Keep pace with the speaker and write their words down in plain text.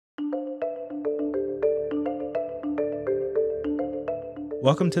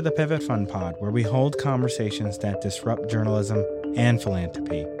Welcome to the Pivot Fund Pod, where we hold conversations that disrupt journalism and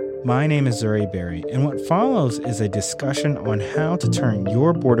philanthropy. My name is Zuri Berry, and what follows is a discussion on how to turn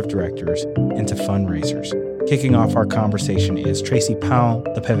your board of directors into fundraisers. Kicking off our conversation is Tracy Powell,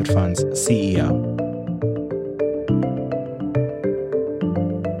 the Pivot Fund's CEO.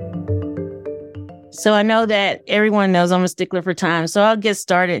 So I know that everyone knows I'm a stickler for time, so I'll get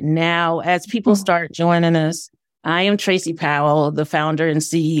started now as people start joining us. I am Tracy Powell, the founder and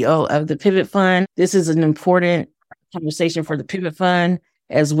CEO of the Pivot Fund. This is an important conversation for the Pivot Fund,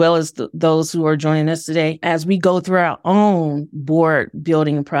 as well as those who are joining us today as we go through our own board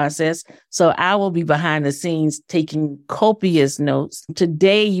building process. So I will be behind the scenes taking copious notes.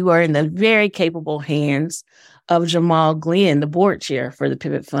 Today, you are in the very capable hands of Jamal Glenn, the board chair for the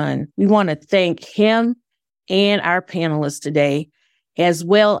Pivot Fund. We want to thank him and our panelists today, as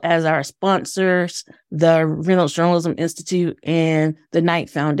well as our sponsors, the Reynolds Journalism Institute and the Knight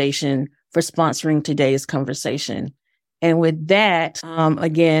Foundation, for sponsoring today's conversation. And with that,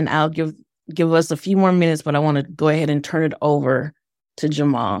 again, I'll give us a few more minutes, but I want to go ahead and turn it over to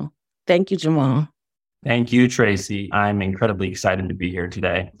Jamal. Thank you, Jamal. Thank you, Tracy. I'm incredibly excited to be here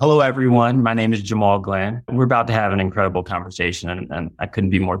today. Hello, everyone. My name is Jamal Glenn. We're about to have an incredible conversation, and I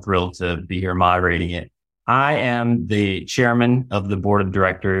couldn't be more thrilled to be here moderating it. I am the chairman of the board of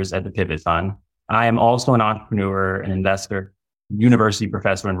directors at the Pivot Fund. I am also an entrepreneur, an investor, university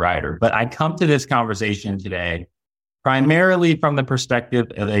professor, and writer. But I come to this conversation today primarily from the perspective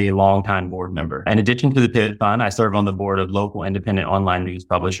of a longtime board member. In addition to the Pivot Fund, I serve on the board of local independent online news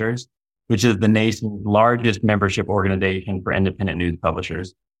publishers, which is the nation's largest membership organization for independent news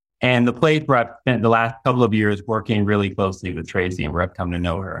publishers. And the place where I've spent the last couple of years working really closely with Tracy and where I've come to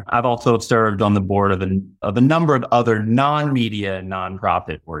know her. I've also served on the board of a number of other non-media,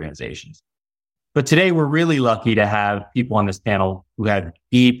 nonprofit organizations. But today we're really lucky to have people on this panel who have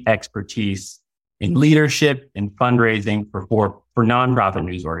deep expertise in leadership and fundraising for nonprofit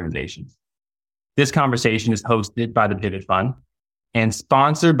news organizations. This conversation is hosted by the Pivot Fund and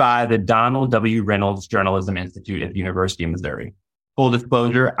sponsored by the Donald W. Reynolds Journalism Institute at the University of Missouri. Full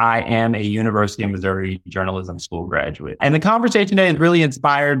disclosure, I am a University of Missouri Journalism School graduate. And the conversation today is really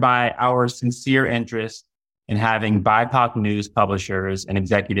inspired by our sincere interest in having BIPOC news publishers and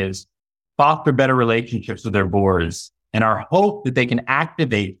executives foster better relationships with their boards, and our hope that they can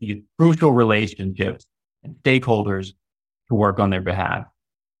activate these crucial relationships and stakeholders to work on their behalf.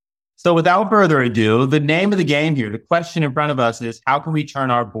 So without further ado, the name of the game here, the question in front of us is, how can we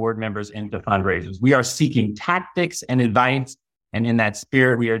turn our board members into fundraisers? We are seeking tactics and advice. And in that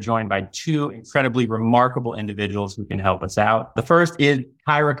spirit, we are joined by two incredibly remarkable individuals who can help us out. The first is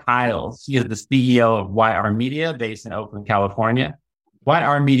Kyra Kyles. She is the CEO of YR Media based in Oakland, California.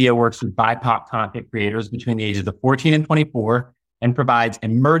 YR Media works with BIPOC content creators between the ages of 14 and 24 and provides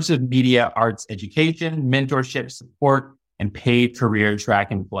immersive media arts education, mentorship support, and paid career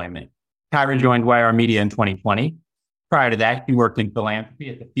track employment. Kyra joined YR Media in 2020. Prior to that, she worked in philanthropy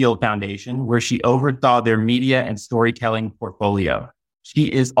at the Field Foundation, where she oversaw their media and storytelling portfolio. She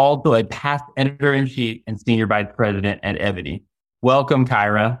is also a past editor-in-chief and senior vice president at Ebony. Welcome,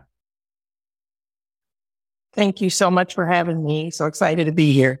 Kyra. Thank you so much for having me. So excited to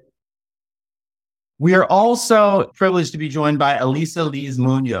be here. We are also privileged to be joined by Elisa Liz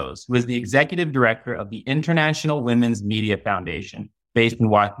Munoz, who is the executive director of the International Women's Media Foundation, based in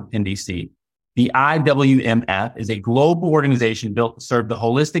Washington, D.C. The IWMF is a global organization built to serve the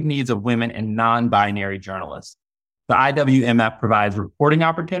holistic needs of women and non-binary journalists. The IWMF provides reporting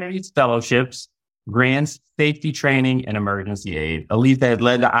opportunities, fellowships, grants, safety training, and emergency aid. Elisa has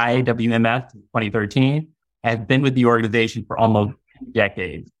led the IWMF since 2013 and has been with the organization for almost 2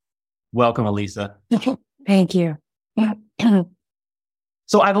 decades. Welcome, Elisa. Thank you.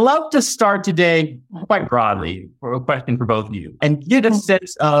 So I'd love to start today quite broadly for a question for both of you and get a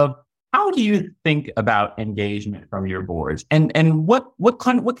sense of how do you think about engagement from your boards, and what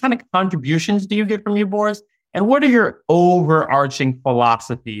kind of contributions do you get from your boards, and what are your overarching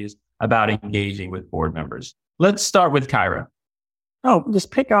philosophies about engaging with board members? Let's start with Kyra. Oh,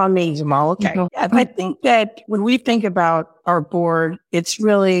 just pick on me, Jamal. Okay. Yeah, I think that when we think about our board, it's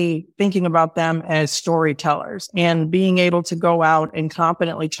really thinking about them as storytellers and being able to go out and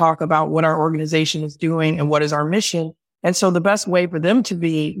competently talk about what our organization is doing and what is our mission. And so the best way for them to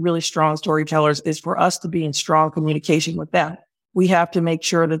be really strong storytellers is for us to be in strong communication with them. We have to make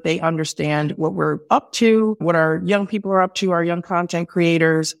sure that they understand what we're up to, what our young people are up to, our young content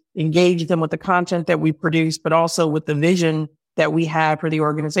creators, engage them with the content that we produce, but also with the vision that we have for the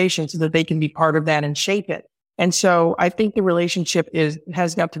organization so that they can be part of that and shape it. And so I think the relationship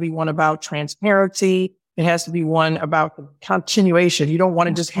has got to be one about transparency, It has to be one about the continuation. You don't want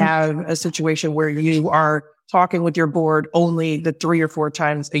to just have a situation where you are talking with your board only the 3 or 4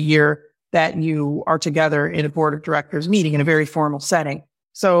 times a year that you are together in a board of directors meeting in a very formal setting.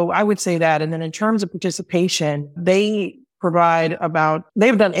 So I would say that. And then in terms of participation, they've done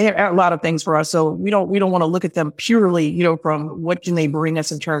a lot of things for us. So we don't want to look at them purely, from what can they bring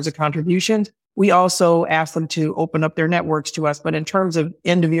us in terms of contributions. We also ask them to open up their networks to us. But in terms of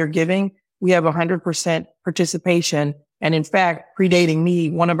end of year giving, we have 100% participation. And in fact, predating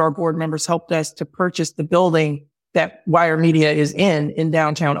me, one of our board members helped us to purchase the building that Wire Media is in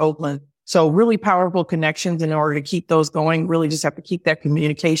downtown Oakland. So really powerful connections. In order to keep those going, really just have to keep that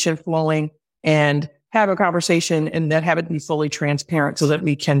communication flowing and have a conversation and then have it be fully transparent so that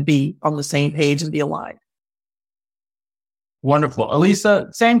we can be on the same page and be aligned. Wonderful. Elisa,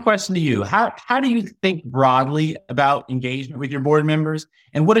 same question to you. How do you think broadly about engagement with your board members?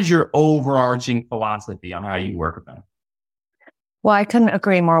 And what is your overarching philosophy on how you work with them? Well, I couldn't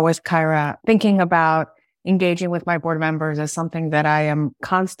agree more with Kyra. Thinking about engaging with my board members is something that I am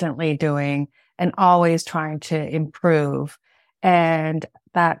constantly doing and always trying to improve. And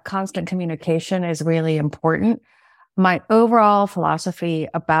that constant communication is really important. My overall philosophy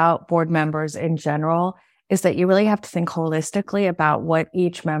about board members in general is that you really have to think holistically about what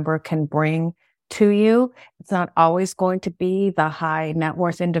each member can bring to you. It's not always going to be the high net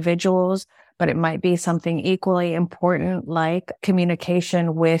worth individuals, but it might be something equally important like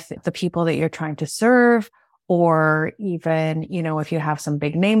communication with the people that you're trying to serve, or even, if you have some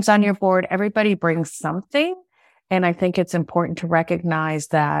big names on your board, everybody brings something. And I think it's important to recognize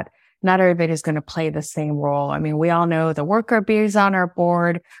that not everybody's going to play the same role. I mean, we all know the worker bees on our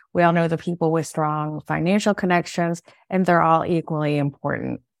board. We all know the people with strong financial connections, and they're all equally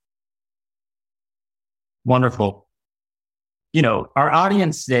important. Wonderful. Our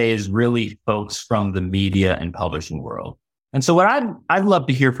audience today is really folks from the media and publishing world. And so what I'd love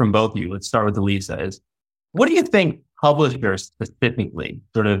to hear from both of you, let's start with Elisa, is what do you think publishers specifically,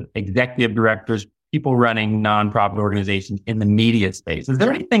 sort of executive directors, people running nonprofit organizations in the media space, is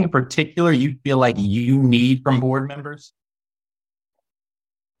there anything in particular you feel like you need from board members?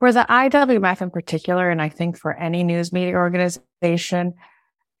 For the IWMF in particular, and I think for any news media organization,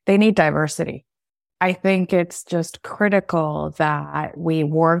 they need diversity. I think it's just critical that we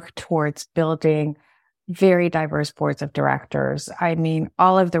work towards building very diverse boards of directors. I mean,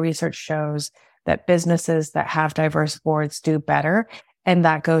 all of the research shows that businesses that have diverse boards do better, and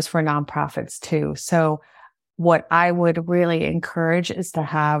that goes for nonprofits too. So what I would really encourage is to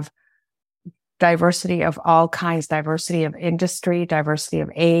have diversity of all kinds, diversity of industry, diversity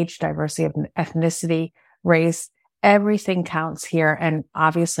of age, diversity of ethnicity, race. Everything counts here, and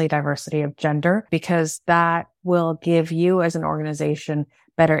obviously diversity of gender, because that will give you as an organization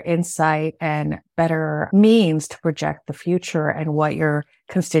better insight and better means to project the future and what your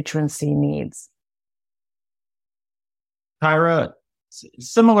constituency needs. Kyra,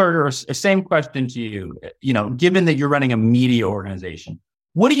 similar or same question to you. Given that you're running a media organization,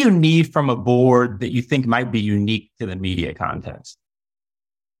 what do you need from a board that you think might be unique to the media context?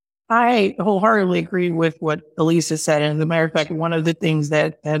 I wholeheartedly agree with what Elisa said. And as a matter of fact, one of the things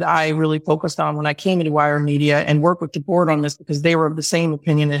that I really focused on when I came into Wire Media and worked with the board on this, because they were of the same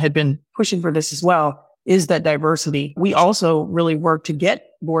opinion and had been pushing for this as well, is that diversity. We also really work to get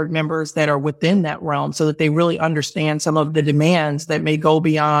board members that are within that realm so that they really understand some of the demands that may go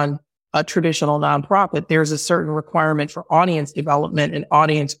beyond a traditional nonprofit. There's a certain requirement for audience development and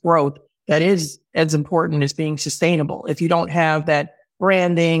audience growth that is as important as being sustainable. If you don't have that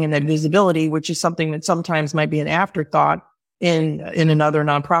branding and that visibility, which is something that sometimes might be an afterthought in another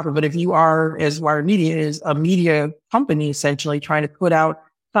nonprofit. But if you are, as Wire Media is, a media company essentially trying to put out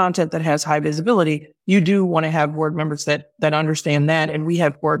content that has high visibility, you do want to have board members that understand that. And we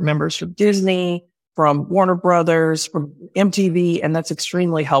have board members from Disney, from Warner Brothers, from MTV, and that's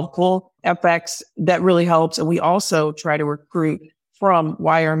extremely helpful. FX, that really helps. And we also try to recruit from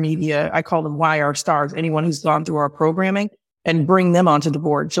Wire Media. I call them YR stars, anyone who's gone through our programming, and bring them onto the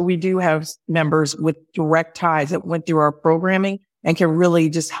board. So we do have members with direct ties that went through our programming and can really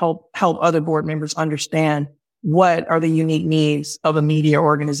just help other board members understand what are the unique needs of a media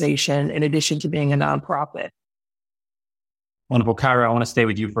organization in addition to being a nonprofit. Wonderful. Kyra, I want to stay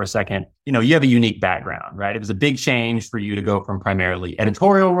with you for a second. You have a unique background, right? It was a big change for you to go from primarily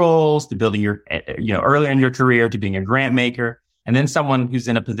editorial roles to building your, earlier in your career to being a grant maker, and then someone who's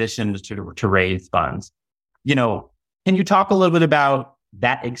in a position to raise funds. Can you talk a little bit about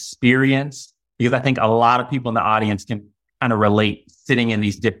that experience? Because I think a lot of people in the audience can kind of relate sitting in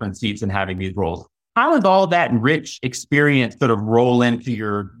these different seats and having these roles. How does all that rich experience sort of roll into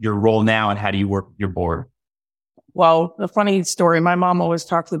your role now, and how do you work with your board? Well, the funny story, my mom always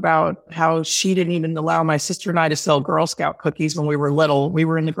talks about how she didn't even allow my sister and I to sell Girl Scout cookies when we were little. We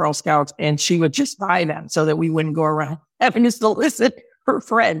were in the Girl Scouts and she would just buy them so that we wouldn't go around having to solicit her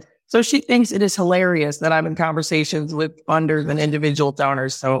friend. So she thinks it is hilarious that I'm in conversations with funders and individual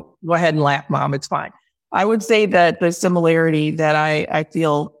donors. So go ahead and laugh, Mom. It's fine. I would say that the similarity that I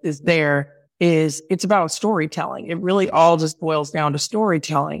feel is there is it's about storytelling. It really all just boils down to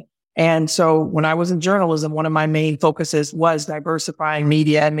storytelling. And so when I was in journalism, one of my main focuses was diversifying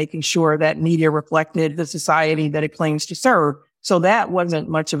media and making sure that media reflected the society that it claims to serve. So that wasn't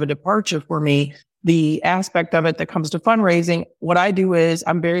much of a departure for me. The aspect of it that comes to fundraising, what I do is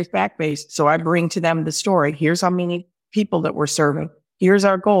I'm very fact-based. So I bring to them the story. Here's how many people that we're serving. Here's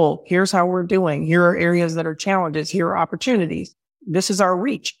our goal. Here's how we're doing. Here are areas that are challenges. Here are opportunities. This is our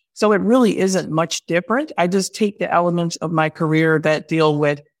reach. So it really isn't much different. I just take the elements of my career that deal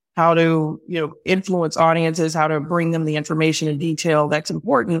with how to, influence audiences, how to bring them the information in detail that's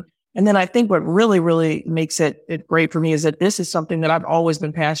important. And then I think what really, really makes it great for me is that this is something that I've always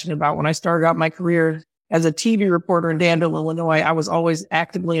been passionate about. When I started out my career as a TV reporter in Danville, Illinois, I was always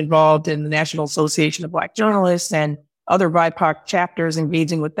actively involved in the National Association of Black Journalists and other BIPOC chapters,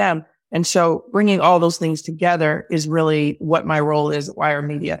 engaging with them. And so bringing all those things together is really what my role is at Wire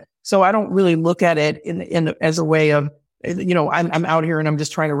Media. So I don't really look at it as a way of, I'm out here and I'm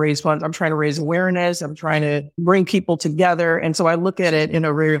just trying to raise funds. I'm trying to raise awareness. I'm trying to bring people together. And so I look at it in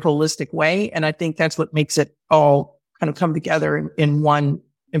a very holistic way. And I think that's what makes it all kind of come together in one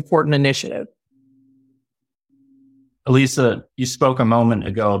important initiative. Elisa, you spoke a moment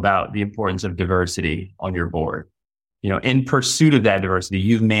ago about the importance of diversity on your board. In pursuit of that diversity,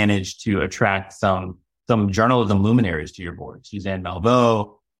 you've managed to attract some journalism luminaries to your board. Suzanne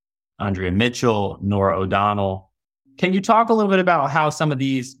Malveaux, Andrea Mitchell, Nora O'Donnell. Can you talk a little bit about how some of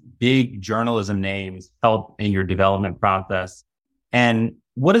these big journalism names help in your development process? And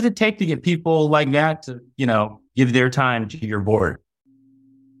what does it take to get people like that to, give their time to your board?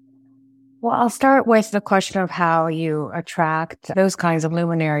 Well, I'll start with the question of how you attract those kinds of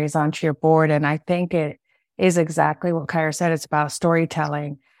luminaries onto your board. And I think it is exactly what Kyra said. It's about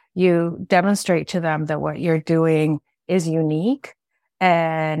storytelling. You demonstrate to them that what you're doing is unique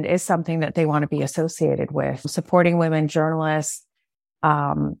and is something that they want to be associated with. Supporting women journalists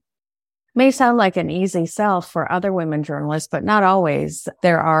may sound like an easy sell for other women journalists, but not always.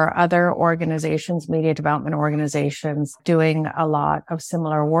 There are other organizations, media development organizations, doing a lot of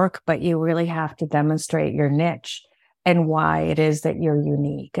similar work, but you really have to demonstrate your niche and why it is that you're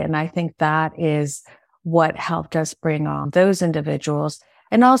unique. And I think that is what helped us bring on those individuals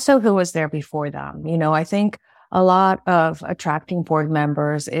and also who was there before them. I think a lot of attracting board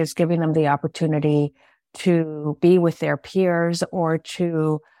members is giving them the opportunity to be with their peers or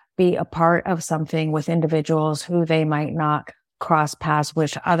to be a part of something with individuals who they might not cross paths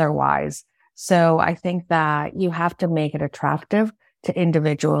with otherwise. So I think that you have to make it attractive to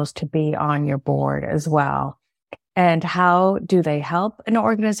individuals to be on your board as well. And how do they help an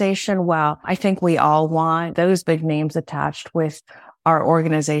organization? Well, I think we all want those big names attached with our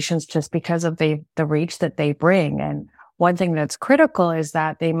organizations just because of the reach that they bring. And one thing that's critical is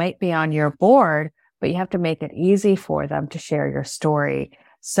that they might be on your board, but you have to make it easy for them to share your story.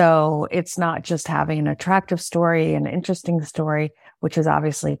 So it's not just having an attractive story, an interesting story, which is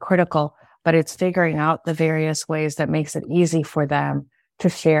obviously critical, but it's figuring out the various ways that makes it easy for them to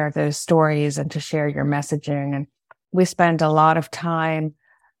share those stories and to share your messaging. And we spend a lot of time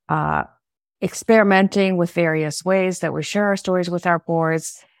experimenting with various ways that we share our stories with our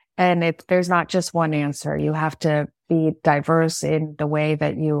boards. And there's not just one answer. You have to be diverse in the way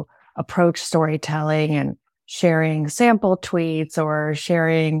that you approach storytelling and sharing sample tweets or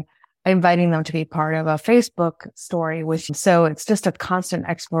inviting them to be part of a Facebook story with you. So it's just a constant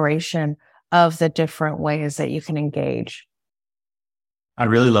exploration of the different ways that you can engage. I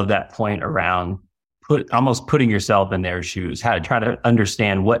really love that point around almost putting yourself in their shoes, how to try to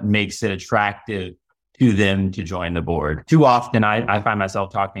understand what makes it attractive to them to join the board. Too often, I find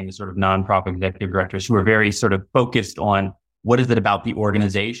myself talking to sort of nonprofit executive directors who are very sort of focused on what is it about the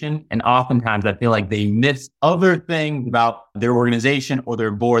organization? And oftentimes I feel like they miss other things about their organization or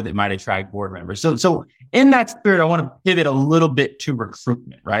their board that might attract board members. So in that spirit, I want to pivot a little bit to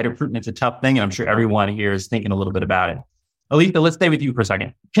recruitment, right? Recruitment's a tough thing, and I'm sure everyone here is thinking a little bit about it. Elisa, let's stay with you for a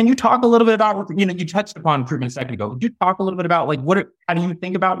second. Can you talk a little bit about, you touched upon recruitment a second ago. Could you talk a little bit about how do you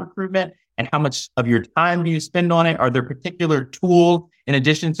think about recruitment and how much of your time do you spend on it? Are there particular tools in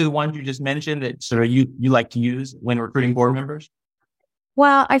addition to the ones you just mentioned that sort of you like to use when recruiting board members?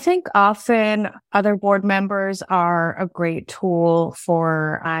 Well, I think often other board members are a great tool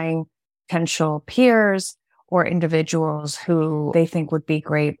for eyeing potential peers or individuals who they think would be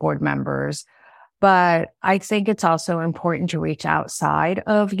great board members. But I think it's also important to reach outside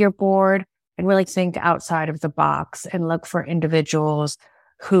of your board and really think outside of the box and look for individuals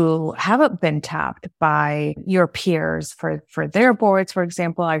who haven't been tapped by your peers for their boards. For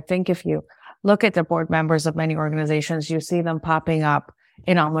example, I think if you look at the board members of many organizations, you see them popping up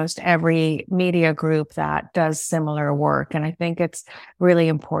in almost every media group that does similar work. And I think it's really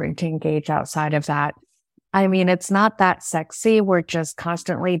important to engage outside of that. I mean, it's not that sexy. We're just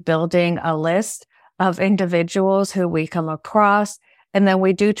constantly building a list of individuals who we come across. And then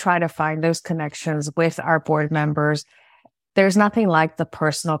we do try to find those connections with our board members. There's nothing like the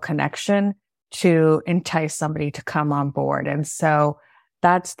personal connection to entice somebody to come on board. And so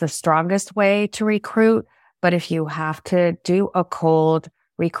that's the strongest way to recruit. But if you have to do a cold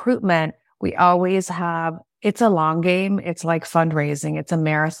recruitment, we always have, it's a long game. It's like fundraising. It's a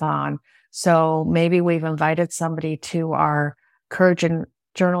marathon. So maybe we've invited somebody to our Courage in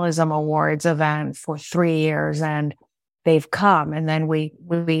Journalism Awards event for 3 years and they've come. And then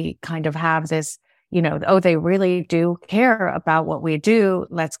we kind of have this, oh, they really do care about what we do.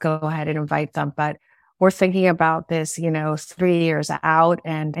 Let's go ahead and invite them. But we're thinking about this, 3 years out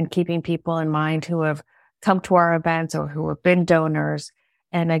and keeping people in mind who have come to our events or who have been donors.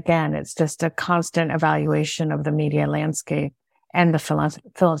 And again, it's just a constant evaluation of the media landscape and the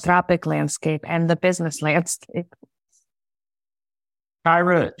philanthropic landscape and the business landscape.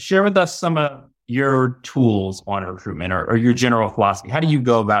 Kyra, share with us some of your tools on recruitment or your general philosophy. How do you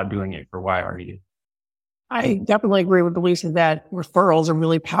go about doing it for YRU? I definitely agree with Lisa that referrals are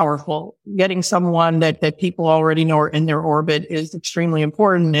really powerful. Getting someone that people already know are in their orbit is extremely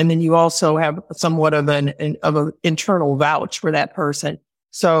important. And then you also have somewhat of an internal vouch for that person.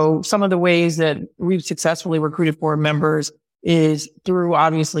 So some of the ways that we've successfully recruited board members is through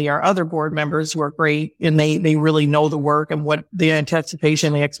obviously our other board members who are great and they really know the work and what the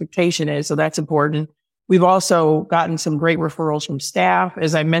anticipation, the expectation is. So that's important. We've also gotten some great referrals from staff.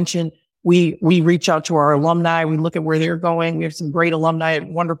 As I mentioned, we reach out to our alumni. We look at where they're going. We have some great alumni at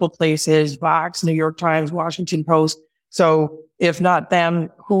wonderful places, Vox, New York Times, Washington Post. So if not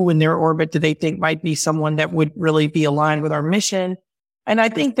them, who in their orbit do they think might be someone that would really be aligned with our mission? And I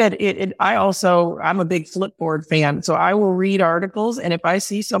think that I'm a big Flipboard fan. So I will read articles. And if I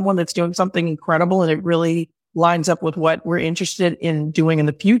see someone that's doing something incredible and it really lines up with what we're interested in doing in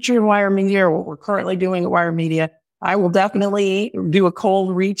the future in Wire Media or what we're currently doing at Wire Media, I will definitely do a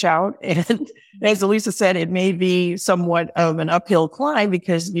cold reach out. And as Elisa said, it may be somewhat of an uphill climb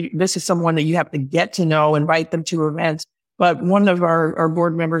because this is someone that you have to get to know, invite them to events. But one of our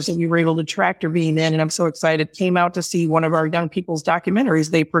board members that we were able to track her being in, and I'm so excited, came out to see one of our young people's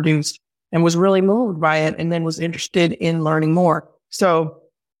documentaries they produced and was really moved by it and then was interested in learning more. So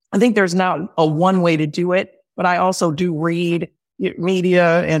I think there's not a one way to do it, but I also do read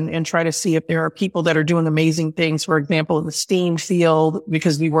media and try to see if there are people that are doing amazing things, for example, in the STEAM field,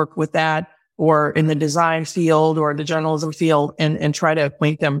 because we work with that, or in the design field or the journalism field and try to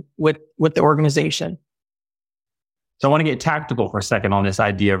acquaint them with the organization. So I want to get tactical for a second on this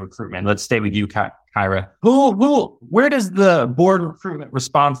idea of recruitment. Let's stay with you, Kyra. Where does the board recruitment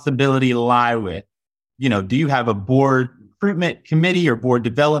responsibility lie with? Do you have a board recruitment committee or board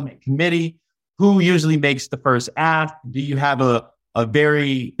development committee? Who usually makes the first ask? Do you have a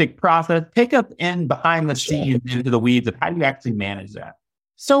very thick process? Pick up in behind the scenes into the weeds of how do you actually manage that?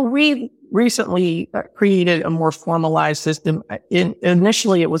 So we recently created a more formalized system.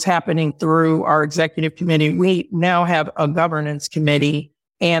 Initially, it was happening through our executive committee. We now have a governance committee,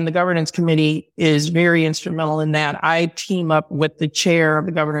 and the governance committee is very instrumental in that. I team up with the chair of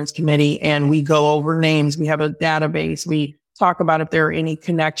the governance committee, and we go over names. We have a database. We talk about if there are any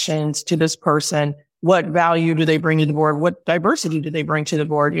connections to this person. What value do they bring to the board? What diversity do they bring to the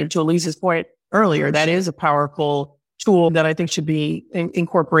board? To Elisa's point earlier, that is a powerful tool that I think should be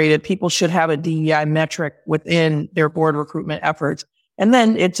incorporated. People should have a DEI metric within their board recruitment efforts. And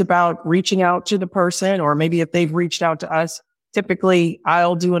then it's about reaching out to the person, or maybe if they've reached out to us, typically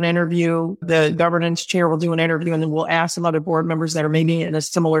I'll do an interview. The governance chair will do an interview, and then we'll ask some other board members that are maybe in a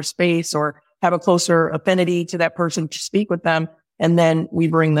similar space or have a closer affinity to that person to speak with them. And then we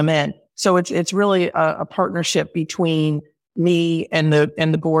bring them in. So it's really a partnership between me and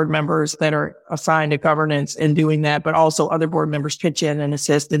the board members that are assigned to governance in doing that, but also other board members pitch in and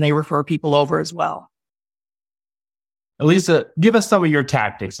assist, and they refer people over as well. Elisa, give us some of your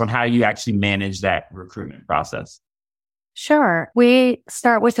tactics on how you actually manage that recruitment process. Sure. We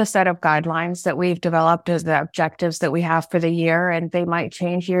start with a set of guidelines that we've developed as the objectives that we have for the year, and they might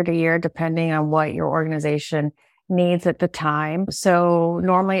change year to year depending on what your organization needs at the time. So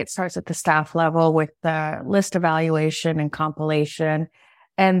normally it starts at the staff level with the list evaluation and compilation.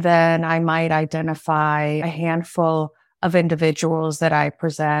 And then I might identify a handful of individuals that I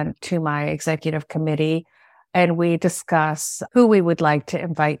present to my executive committee, and we discuss who we would like to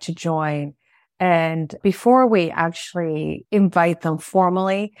invite to join. And before we actually invite them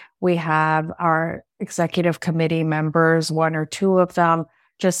formally, we have our executive committee members, one or two of them,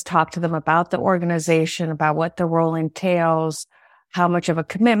 just talk to them about the organization, about what the role entails, how much of a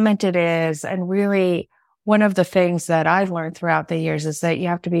commitment it is. And really, one of the things that I've learned throughout the years is that you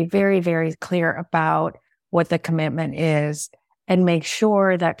have to be very, very clear about what the commitment is and make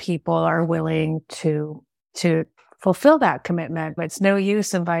sure that people are willing to fulfill that commitment. But it's no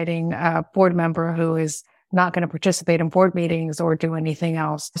use inviting a board member who is not going to participate in board meetings or do anything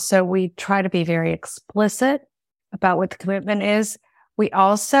else. So we try to be very explicit about what the commitment is. We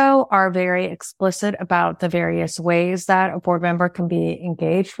also are very explicit about the various ways that a board member can be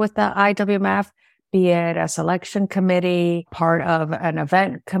engaged with the IWMF, be it a selection committee, part of an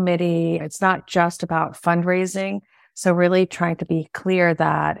event committee. It's not just about fundraising. So really trying to be clear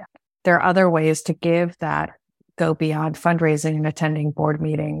that there are other ways to give that go beyond fundraising and attending board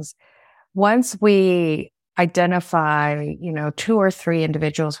meetings. Once we identify, two or three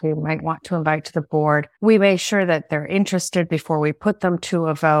individuals we might want to invite to the board, we make sure that they're interested before we put them to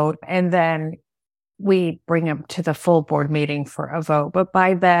a vote. And then we bring them to the full board meeting for a vote. But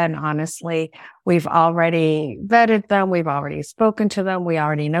by then, honestly, we've already vetted them. We've already spoken to them. We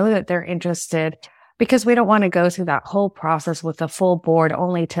already know that they're interested, because we don't want to go through that whole process with the full board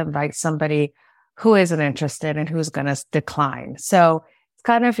only to invite somebody who isn't interested and who's going to decline. So it's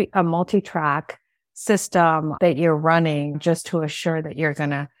kind of a multi-track system that you're running just to assure that you're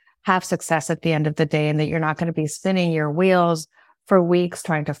going to have success at the end of the day and that you're not going to be spinning your wheels for weeks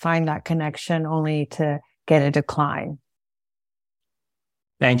trying to find that connection only to get a decline.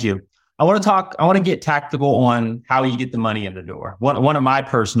 Thank you. I want to get tactical on how you get the money in the door. One of my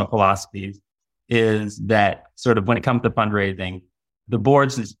personal philosophies is that sort of when it comes to fundraising, the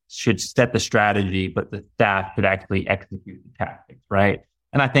boards should set the strategy, but the staff should actually execute the tactics, right?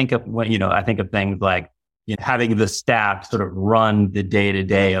 And I think of things like having the staff sort of run the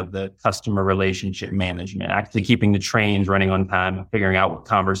day-to-day of the customer relationship management, actually keeping the trains running on time and figuring out what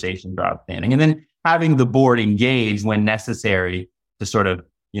conversations are outstanding. And then having the board engage when necessary to sort of,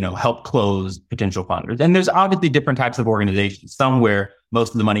 help close potential funders. And there's obviously different types of organizations, some where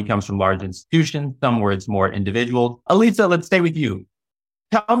most of the money comes from large institutions, some where it's more individual. Alisa, let's stay with you.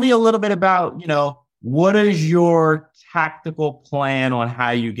 Tell me a little bit about, what is your tactical plan on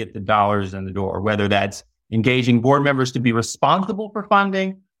how you get the dollars in the door, whether that's engaging board members to be responsible for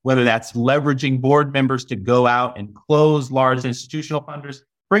funding, whether that's leveraging board members to go out and close large institutional funders.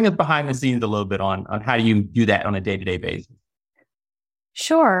 Bring us behind the scenes a little bit on how you do that on a day-to-day basis.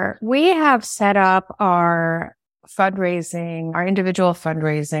 Sure. We have set up our fundraising, our individual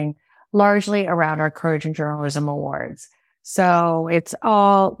fundraising, largely around our Courage and Journalism Awards. So it's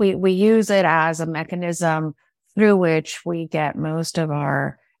all, we use it as a mechanism through which we get most of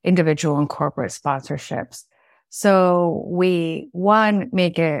our individual and corporate sponsorships. So we, one,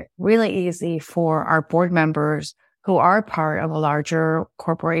 make it really easy for our board members who are part of a larger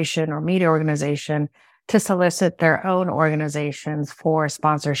corporation or media organization to solicit their own organizations for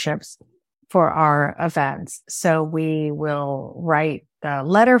sponsorships for our events. So we will write the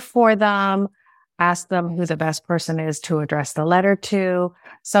letter for them, ask them who the best person is to address the letter to.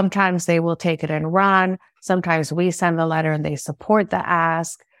 Sometimes they will take it and run. Sometimes we send the letter and they support the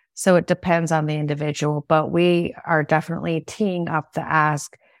ask. So it depends on the individual, but we are definitely teeing up the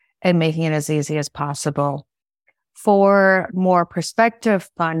ask and making it as easy as possible. For more prospective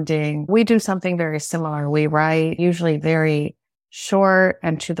funding, we do something very similar. We write usually very short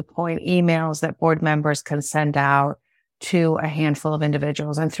and to the point emails that board members can send out to a handful of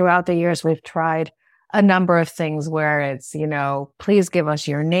individuals. And throughout the years, we've tried a number of things where it's, please give us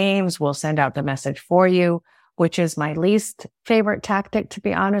your names. We'll send out the message for you, which is my least favorite tactic, to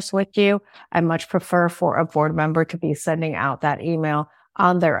be honest with you. I much prefer for a board member to be sending out that email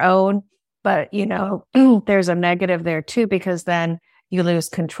on their own. But, there's a negative there too, because then you lose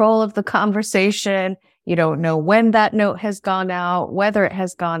control of the conversation. You don't know when that note has gone out, whether it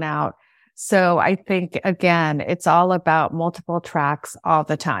has gone out. So I think, again, it's all about multiple tracks all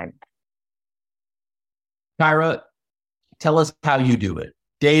the time. Kyra, tell us how you do it.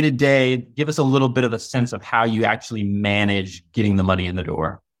 Day to day, give us a little bit of a sense of how you actually manage getting the money in the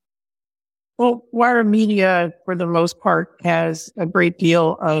door. Well, Wire Media, for the most part, has a great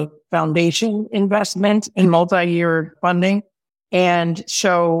deal of foundation investment and multi-year funding. And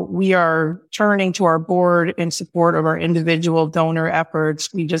so we are turning to our board in support of our individual donor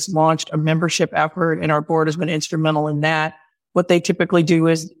efforts. We just launched a membership effort and our board has been instrumental in that. What they typically do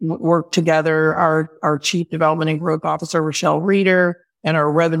is work together. Our Chief Development and Growth Officer, Rochelle Reeder, and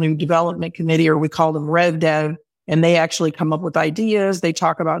our Revenue Development Committee, or we call them RevDev, and they actually come up with ideas. They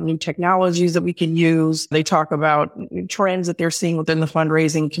talk about new technologies that we can use. They talk about trends that they're seeing within the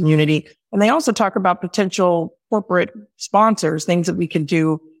fundraising community. And they also talk about potential corporate sponsors, things that we can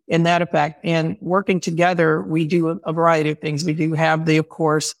do in that effect. And working together, we do a variety of things. We do have of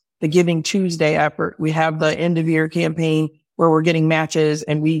course, the Giving Tuesday effort. We have the end of year campaign where we're getting matches,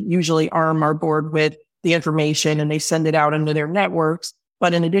 and we usually arm our board with the information and they send it out into their networks.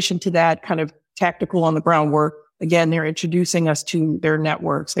 But in addition to that kind of tactical on the ground work, again, they're introducing us to their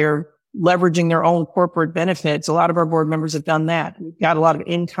networks. They're leveraging their own corporate benefits. A lot of our board members have done that. We've got a lot of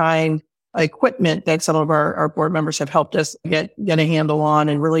in-kind equipment that some of our board members have helped us get a handle on,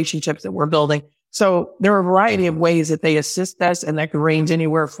 and relationships that we're building. So there are a variety of ways that they assist us, and that can range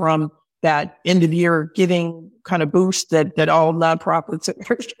anywhere from that end of year giving kind of boost that all nonprofits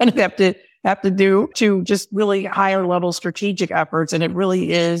kind of have to do, to just really higher level strategic efforts. And it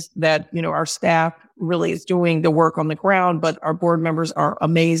really is that, our staff really is doing the work on the ground, but our board members are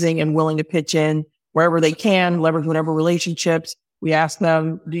amazing and willing to pitch in wherever they can, leverage whatever relationships. We ask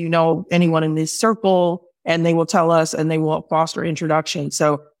them, do you know anyone in this circle? And they will tell us, and they will foster introduction.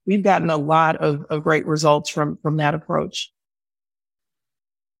 So we've gotten a lot of great results from that approach.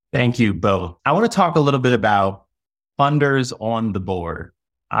 Thank you both. I want to talk a little bit about funders on the board.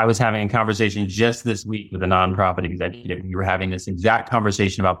 I was having a conversation just this week with a nonprofit executive. We were having this exact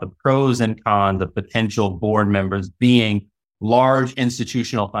conversation about the pros and cons of potential board members being large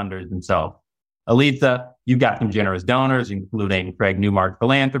institutional funders themselves. Alita, you've got some generous donors, including Craig Newmark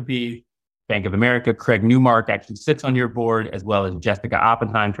Philanthropy, Bank of America. Craig Newmark actually sits on your board, as well as Jessica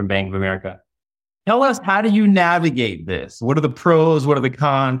Oppenheim from Bank of America. Tell us, how do you navigate this? What are the pros? What are the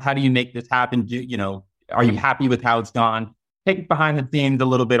cons? How do you make this happen? Are you happy with how it's gone? Take it behind the scenes a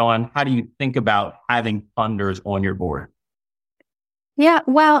little bit on how do you think about having funders on your board? Yeah,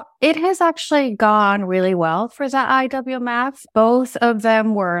 well, it has actually gone really well for the IWMF. Both of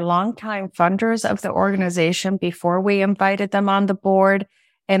them were longtime funders of the organization before we invited them on the board.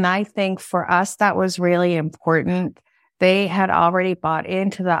 And I think for us, that was really important. They had already bought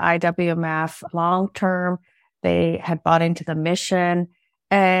into the IWMF long-term. They had bought into the mission.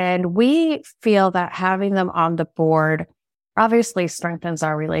 And we feel that having them on the board obviously strengthens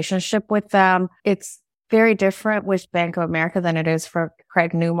our relationship with them. It's very different with Bank of America than it is for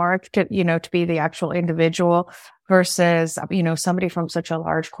Craig Newmark to be the actual individual versus, somebody from such a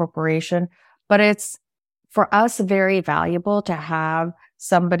large corporation. But it's, for us, very valuable to have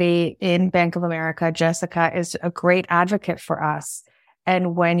somebody in Bank of America. Jessica is a great advocate for us.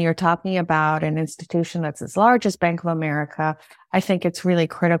 And when you're talking about an institution that's as large as Bank of America, I think it's really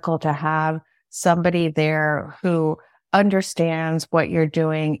critical to have somebody there who understands what you're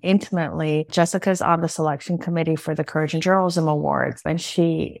doing intimately. Jessica's on the selection committee for the Courage and Journalism Awards, and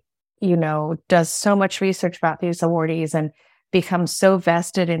she, does so much research about these awardees and becomes so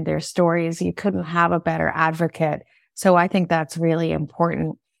vested in their stories. You couldn't have a better advocate. So I think that's really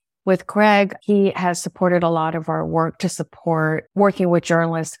important. With Craig, he has supported a lot of our work to support working with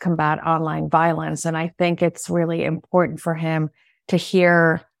journalists to combat online violence. And I think it's really important for him to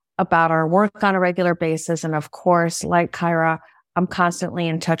hear about our work on a regular basis. And of course, like Kyra, I'm constantly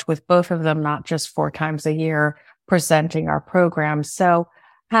in touch with both of them, not just 4 times a year, presenting our programs. So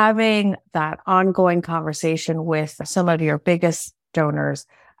having that ongoing conversation with some of your biggest donors,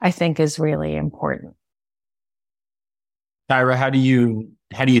 I think is really important. Kyra, how do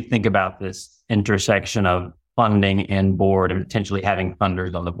you think about this intersection of funding and board and potentially having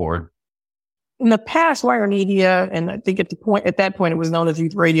funders on the board? In the past, Wire Media, and I think at that point it was known as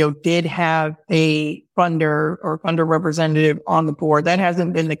Youth Radio, did have a funder or funder representative on the board. That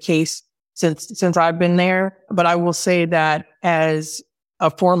hasn't been the case since I've been there. But I will say that as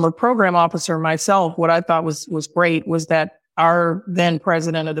a former program officer myself, what I thought was great was that our then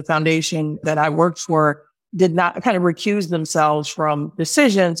president of the foundation that I worked for did not kind of recuse themselves from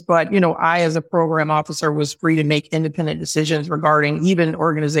decisions. But, I, as a program officer, was free to make independent decisions regarding even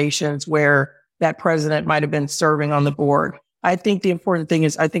organizations where that president might have been serving on the board. I think the important thing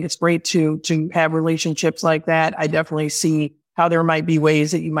is, I think it's great to have relationships like that. I definitely see how there might be ways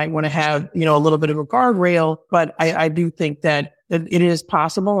that you might want to have, a little bit of a guardrail, but I do think that it is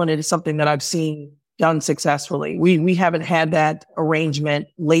possible, and it is something that I've seen done successfully. We haven't had that arrangement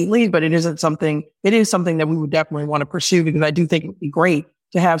lately, but it is something that we would definitely want to pursue, because I do think it would be great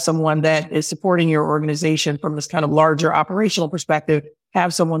to have someone that is supporting your organization from this kind of larger operational perspective,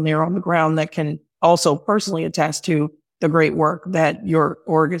 have someone there on the ground that can also personally attest to the great work that your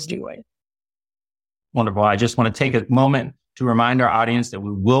org is doing. Wonderful. I just want to take a moment to remind our audience that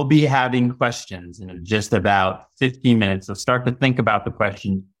we will be having questions in just about 15 minutes. So start to think about the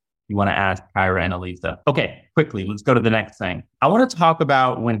questions you want to ask Kyra and Elisa. Okay, quickly, let's go to the next thing. I want to talk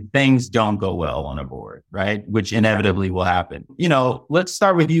about when things don't go well on a board, right? Which inevitably will happen. Let's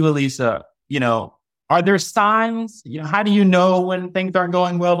start with you, Elisa. Are there signs? How do you know when things aren't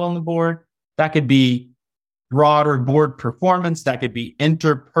going well on the board? That could be broader board performance. That could be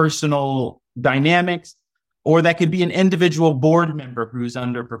interpersonal dynamics, or that could be an individual board member who's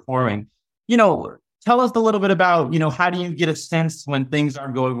underperforming. Tell us a little bit about, how do you get a sense when things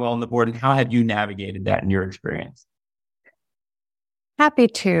aren't going well on the board, and how have you navigated that in your experience? Happy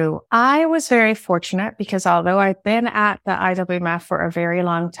to. I was very fortunate because although I've been at the IWMF for a very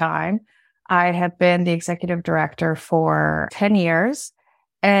long time, I have been the executive director for 10 years.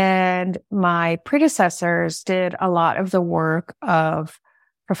 And my predecessors did a lot of the work of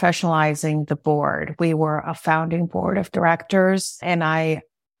professionalizing the board. We were a founding board of directors, and I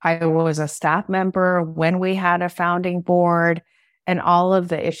was a staff member when we had a founding board, and all of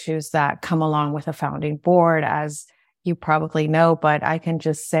the issues that come along with a founding board, as you probably know. But I can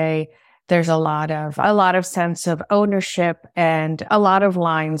just say there's a lot of sense of ownership and a lot of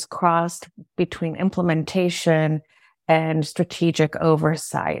lines crossed between implementation and strategic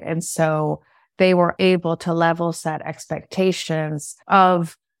oversight. And so they were able to level set expectations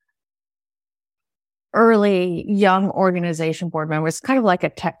of early young organization board members, kind of like a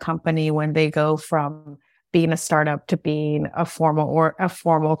tech company when they go from being a startup to being a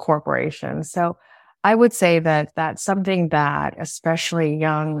formal corporation. So I would say that that's something that especially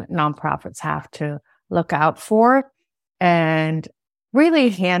young nonprofits have to look out for and really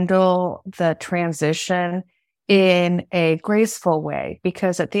handle the transition in a graceful way.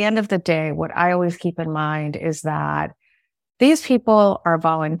 Because at the end of the day, what I always keep in mind is that these people are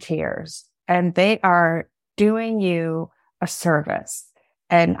volunteers, and they are doing you a service.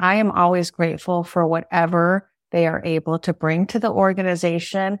 And I am always grateful for whatever they are able to bring to the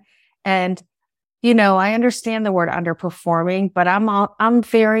organization. And, I understand the word underperforming, but I'm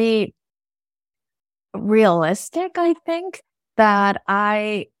very realistic. I think that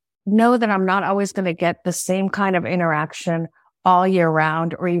I know that I'm not always going to get the same kind of interaction all year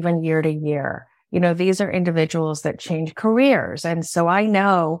round or even year to year. These are individuals that change careers. And so I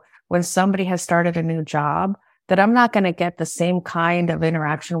know when somebody has started a new job that I'm not going to get the same kind of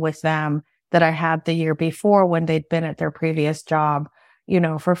interaction with them that I had the year before when they'd been at their previous job,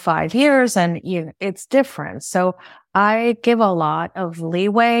 for 5 years, and it's different. So I give a lot of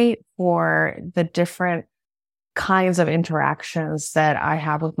leeway for the different kinds of interactions that I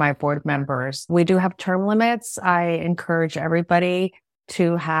have with my board members. We do have term limits. I encourage everybody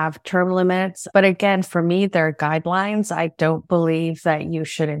to have term limits. But again, for me, there are guidelines. I don't believe that you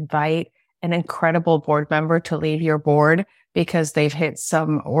should invite an incredible board member to leave your board because they've hit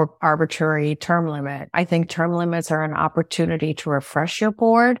some arbitrary term limit. I think term limits are an opportunity to refresh your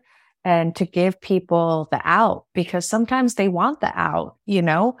board and to give people the out, because sometimes they want the out,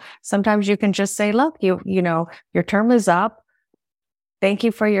 Sometimes you can just say, look, your term is up. Thank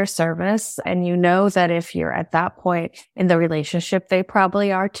you for your service. And that if you're at that point in the relationship, they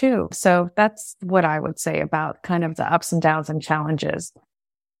probably are too. So that's what I would say about kind of the ups and downs and challenges.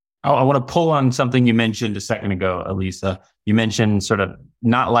 I want to pull on something you mentioned a second ago, Elisa. You mentioned sort of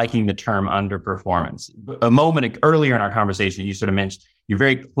not liking the term underperformance. A moment earlier in our conversation, you sort of mentioned you're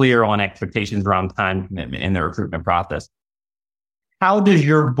very clear on expectations around time commitment in the recruitment process. How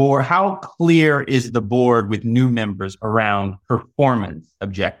clear is the board with new members around performance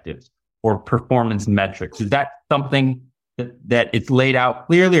objectives or performance metrics? Is that something that it's laid out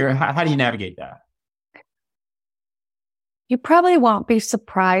clearly, or how do you navigate that? You probably won't be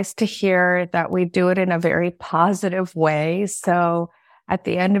surprised to hear that we do it in a very positive way. So at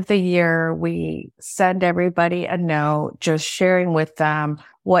the end of the year, we send everybody a note just sharing with them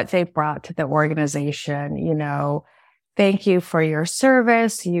what they brought to the organization. Thank you for your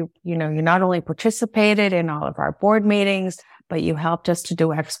service. You not only participated in all of our board meetings, but you helped us to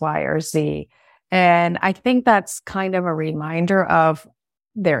do X, Y, or Z. And I think that's kind of a reminder of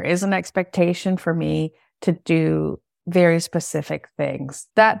there is an expectation for me to do very specific things.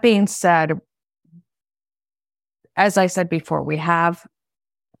 That being said, as I said before, we have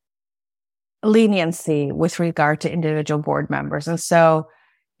leniency with regard to individual board members. And so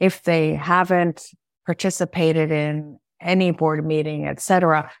if they haven't participated in any board meeting, et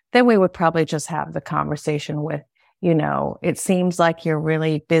cetera, then we would probably just have the conversation with, it seems like you're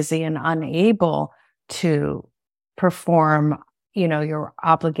really busy and unable to perform, your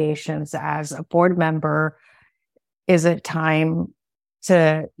obligations as a board member. Is it time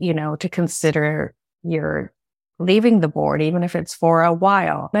to consider your leaving the board, even if it's for a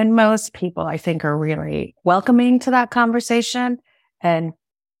while? And most people, I think, are really welcoming to that conversation and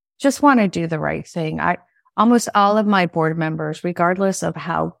just want to do the right thing. Almost all of my board members, regardless of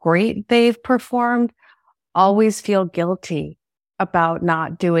how great they've performed, always feel guilty about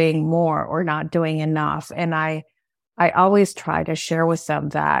not doing more or not doing enough. And I always try to share with them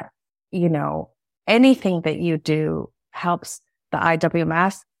that, anything that you do helps the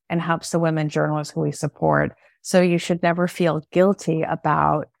IWMS and helps the women journalists who we support. So you should never feel guilty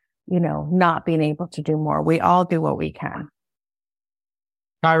about, not being able to do more. We all do what we can.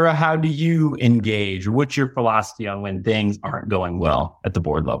 Kyra, how do you engage? What's your philosophy on when things aren't going well at the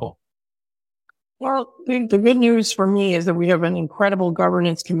board level? Well, the good news for me is that we have an incredible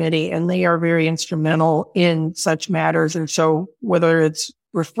governance committee, and they are very instrumental in such matters. And so whether it's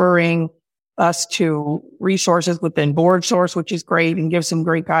referring us to resources within Board Source, which is great and gives some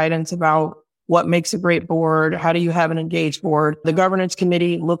great guidance about what makes a great board, how do you have an engaged board? The governance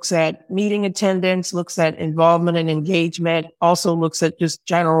committee looks at meeting attendance, looks at involvement and engagement, also looks at just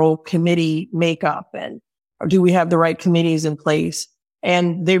general committee makeup and do we have the right committees in place?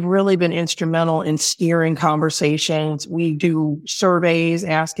 And they've really been instrumental in steering conversations. We do surveys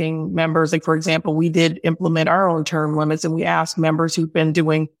asking members, like, for example, we did implement our own term limits, and we asked members who've been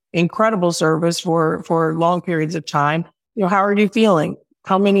doing incredible service for long periods of time, how are you feeling?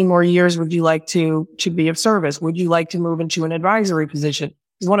 How many more years would you like to be of service? Would you like to move into an advisory position?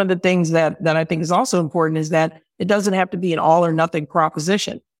 Because one of the things that I think is also important is that it doesn't have to be an all or nothing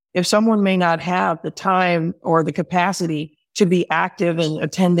proposition. If someone may not have the time or the capacity to be active in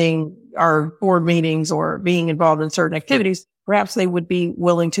attending our board meetings or being involved in certain activities, perhaps they would be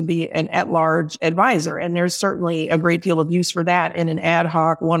willing to be an at-large advisor. And there's certainly a great deal of use for that in an ad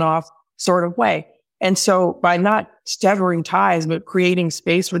hoc, one-off sort of way. And so by not severing ties, but creating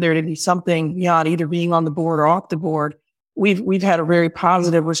space for there to be something beyond either being on the board or off the board, we've had a very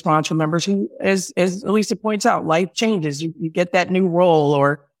positive response from members who, as Elisa points out, life changes. You get that new role,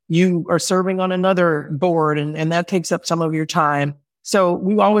 or you are serving on another board, and that takes up some of your time. So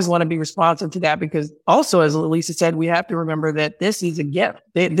we always want to be responsive to that, because also, as Elisa said, we have to remember that this is a gift.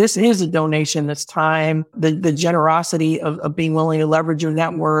 This is a donation. This time, the generosity of being willing to leverage your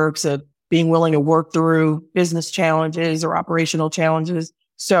networks, of being willing to work through business challenges or operational challenges.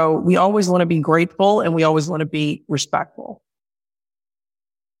 So we always want to be grateful, and we always want to be respectful.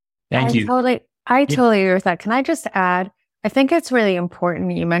 Thank you. I totally agree with that. Can I just add, I think it's really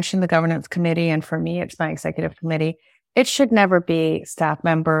important. You mentioned the governance committee, and for me, it's my executive committee. It should never be staff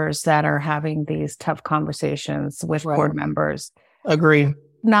members that are having these tough conversations with board members. Agree.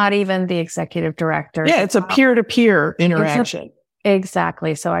 Not even the executive director. Yeah, it's a peer-to-peer interaction.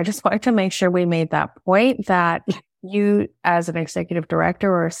 Exactly. So I just wanted to make sure we made that point, that you as an executive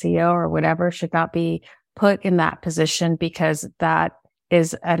director or a CEO or whatever should not be put in that position, because that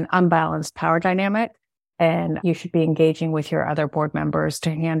is an unbalanced power dynamic. And you should be engaging with your other board members to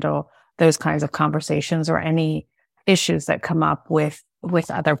handle those kinds of conversations or any issues that come up with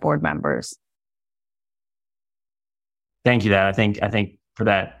other board members. Thank you. I think for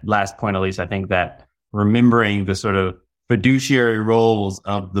that last point, Elise, I think that remembering the sort of fiduciary roles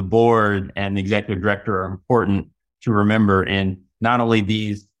of the board and the executive director are important to remember in not only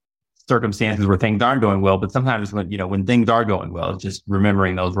these circumstances where things aren't going well, but sometimes when things are going well, it's just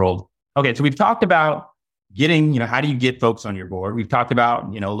remembering those roles. Okay, so we've talked about getting, how do you get folks on your board? We've talked about,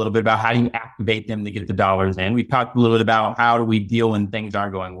 a little bit about how do you activate them to get the dollars in. We've talked a little bit about how do we deal when things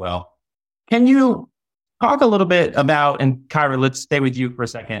aren't going well. Can you talk a little bit about, and Kyra, let's stay with you for a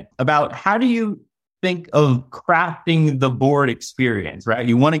second, about how do you think of crafting the board experience, right?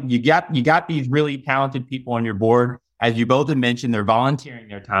 You got these really talented people on your board. As you both have mentioned, they're volunteering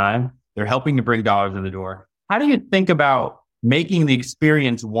their time. They're helping to bring dollars in the door. How do you think about making the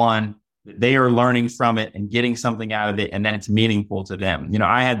experience one that they are learning from it and getting something out of it, and then it's meaningful to them?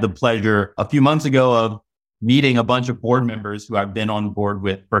 I had the pleasure a few months ago of meeting a bunch of board members who I've been on board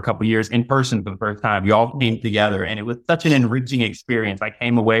with for a couple of years in person for the first time. We all came together, and it was such an enriching experience. I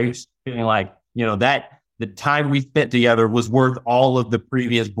came away feeling like, that the time we spent together was worth all of the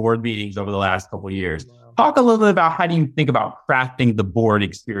previous board meetings over the last couple of years. Talk a little bit about how do you think about crafting the board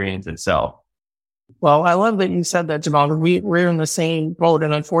experience itself? Well, I love that you said that, Jamal. We're in the same boat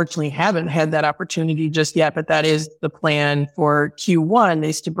and unfortunately haven't had that opportunity just yet, but that is the plan for Q1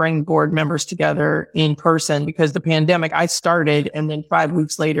 is to bring board members together in person because the pandemic, I started and then 5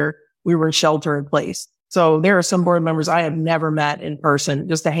 weeks later we were shelter in place. So there are some board members I have never met in person,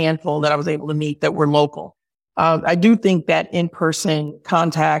 just a handful that I was able to meet that were local. I do think that in-person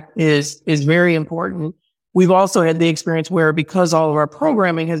contact is very important. We've also had the experience where because all of our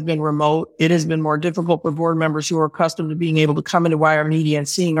programming has been remote, it has been more difficult for board members who are accustomed to being able to come into Wire Media and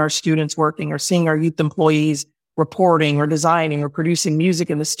seeing our students working or seeing our youth employees reporting or designing or producing music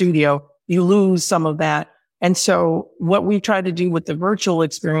in the studio. You lose some of that. And so what we try to do with the virtual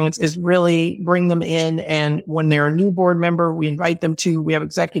experience is really bring them in. And when they're a new board member, we invite them we have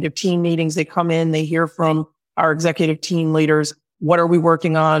executive team meetings. They come in, they hear from our executive team leaders. What are we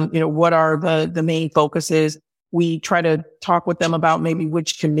working on? What are the main focuses? We try to talk with them about maybe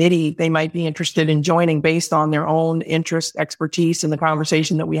which committee they might be interested in joining based on their own interest, expertise, and the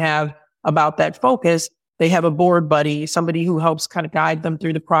conversation that we have about that focus. They have a board buddy, somebody who helps kind of guide them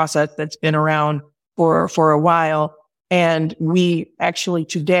through the process that's been around for a while. And we actually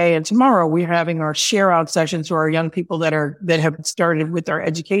today and tomorrow, we're having our share out sessions for our young people that have started with our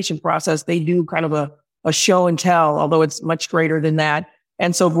education process. They do kind of a show and tell, although it's much greater than that.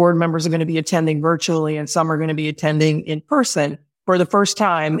 And so board members are going to be attending virtually and some are going to be attending in person for the first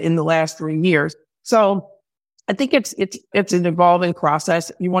time in the last 3 years. So I think it's an evolving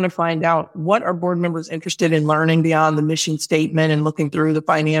process. You want to find out what are board members interested in learning beyond the mission statement and looking through the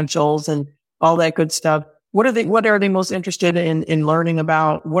financials and all that good stuff. What are they most interested in learning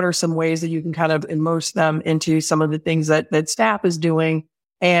about? What are some ways that you can kind of immerse them into some of the things that staff is doing?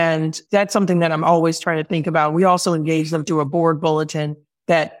 And that's something that I'm always trying to think about. We also engage them through a board bulletin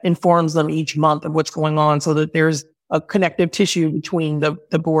that informs them each month of what's going on so that there's a connective tissue between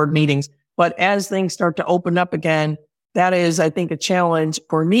the board meetings. But as things start to open up again, that is, I think, a challenge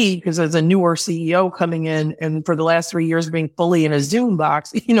for me because as a newer CEO coming in and for the last 3 years being fully in a Zoom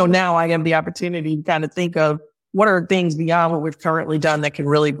box, now I have the opportunity to kind of think of what are things beyond what we've currently done that can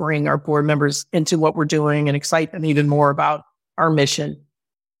really bring our board members into what we're doing and excite them even more about our mission.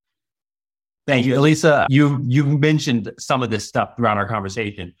 Thank you. Elisa, you've mentioned some of this stuff throughout our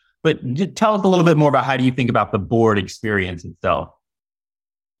conversation, but just tell us a little bit more about how do you think about the board experience itself?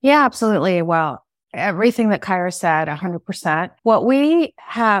 Yeah, absolutely. Well, everything that Kyra said, 100%. What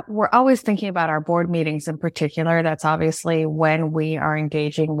we're always thinking about our board meetings in particular. That's obviously when we are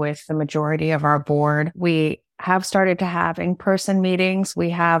engaging with the majority of our board. We have started to have in-person meetings. We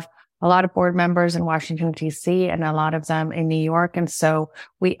have a lot of board members in Washington, D.C., and a lot of them in New York. And so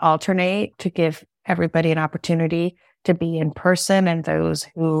we alternate to give everybody an opportunity to be in person, and those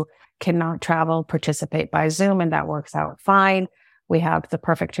who cannot travel participate by Zoom, and that works out fine. We have the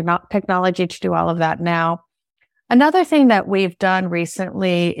perfect technology to do all of that now. Another thing that we've done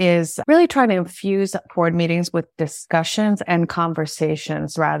recently is really trying to infuse board meetings with discussions and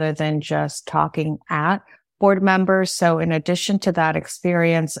conversations rather than just talking at board members. So in addition to that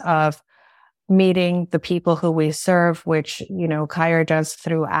experience of meeting the people who we serve, which, Kyra does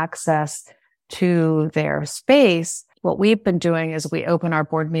through access to their space, what we've been doing is we open our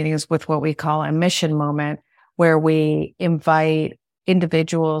board meetings with what we call a mission moment, where we invite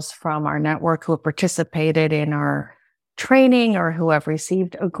individuals from our network who have participated in our training or who have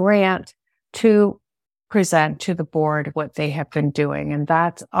received a grant to present to the board what they have been doing. And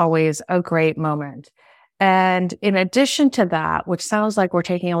that's always a great moment. And in addition to that, which sounds like we're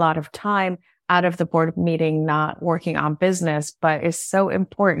taking a lot of time out of the board meeting, not working on business, but is so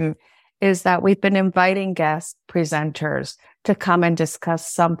important, is that we've been inviting guest presenters to come and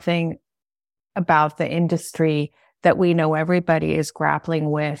discuss something about the industry that we know everybody is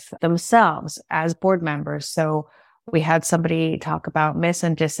grappling with themselves as board members. So we had somebody talk about mis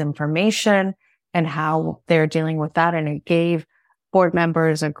and disinformation and how they're dealing with that. And it gave board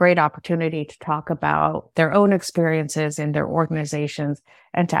members a great opportunity to talk about their own experiences in their organizations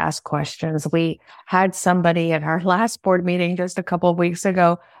and to ask questions. We had somebody at our last board meeting just a couple of weeks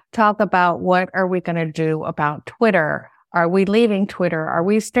ago talk about what are we going to do about Twitter? Are we leaving Twitter? Are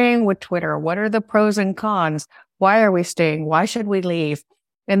we staying with Twitter? What are the pros and cons? Why are we staying? Why should we leave?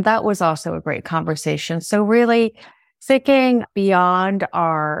 And that was also a great conversation. So really thinking beyond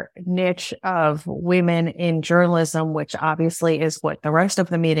our niche of women in journalism, which obviously is what the rest of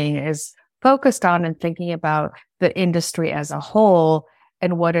the meeting is focused on, and thinking about the industry as a whole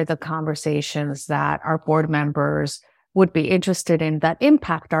and what are the conversations that our board members would be interested in that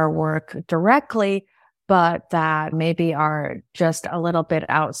impact our work directly, but that maybe are just a little bit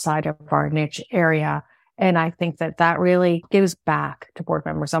outside of our niche area. And I think that really gives back to board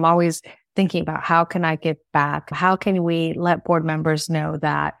members. I'm always thinking about how can I give back? How can we let board members know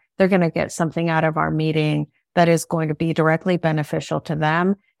that they're going to get something out of our meeting that is going to be directly beneficial to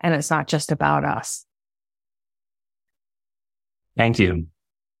them, and it's not just about us. Thank you.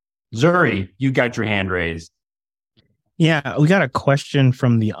 Zuri, you got your hand raised. Yeah, we got a question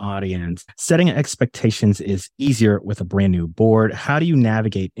from the audience. Setting expectations is easier with a brand new board. How do you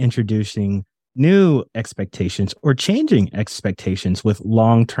navigate introducing new expectations or changing expectations with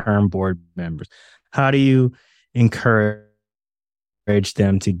long-term board members? How do you encourage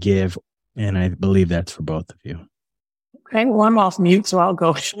them to give? And I believe that's for both of you. Okay, well, I'm off mute, so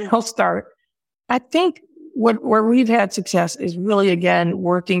I'll start. I think where we've had success is really, again,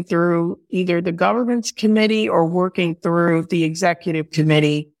 working through either the governance committee or working through the executive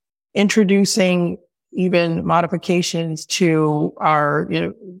committee, introducing even modifications to our,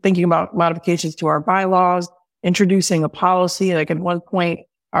 thinking about modifications to our bylaws, introducing a policy. Like at one point,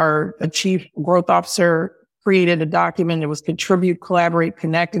 our chief growth officer created a document that was contribute, collaborate,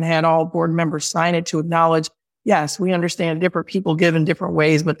 connect, and had all board members sign it to acknowledge, yes, we understand different people give in different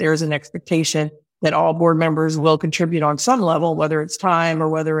ways, but there's an expectation that all board members will contribute on some level, whether it's time or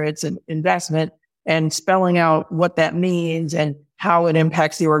whether it's an investment, and spelling out what that means and how it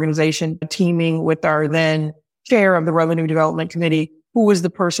impacts the organization, teaming with our then chair of the Revenue Development Committee, who was the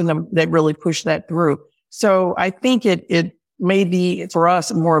person that really pushed that through. So I think it may be for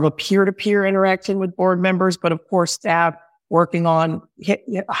us more of a peer-to-peer interaction with board members, but of course staff working on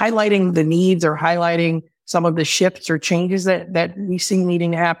highlighting the needs or highlighting some of the shifts or changes that we see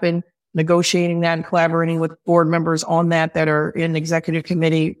needing to happen, negotiating that and collaborating with board members on that are in executive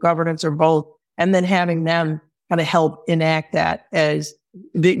committee, governance, or both, and then having them kind of help enact that as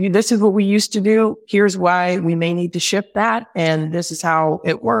this is what we used to do. Here's why we may need to shift that. And this is how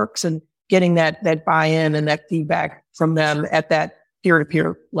it works, and getting that buy-in and that feedback from them at that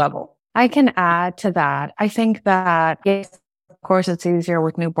peer-to-peer level. I can add to that. I think that, yes, of course, it's easier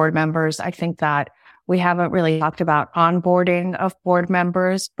with new board members. I think that we haven't really talked about onboarding of board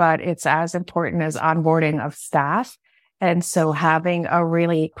members, but it's as important as onboarding of staff. And so having a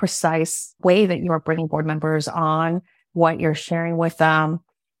really precise way that you're bringing board members on, what you're sharing with them.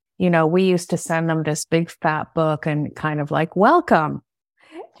 We used to send them this big fat book and kind of like, welcome.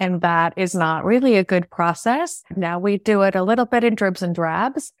 And that is not really a good process. Now we do it a little bit in dribs and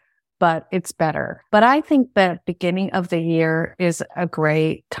drabs, but it's better. But I think that beginning of the year is a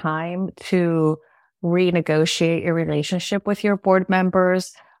great time to renegotiate your relationship with your board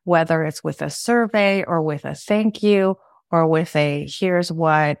members, whether it's with a survey or with a thank you or with a here's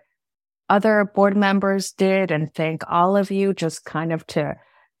what other board members did and thank all of you, just kind of to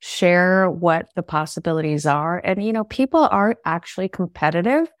share what the possibilities are. And, people are actually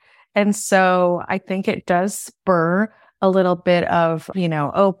competitive. And so I think it does spur a little bit of,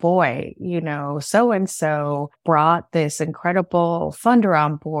 oh boy, so-and-so brought this incredible funder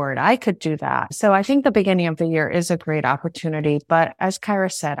on board. I could do that. So I think the beginning of the year is a great opportunity. But as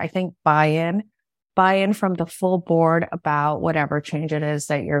Kyra said, I think buy-in from the full board about whatever change it is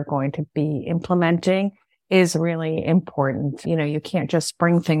that you're going to be implementing is really important. You can't just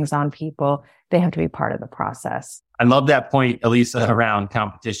spring things on people. They have to be part of the process. I love that point, Elisa, around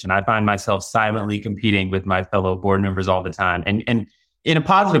competition. I find myself silently competing with my fellow board members all the time. And in a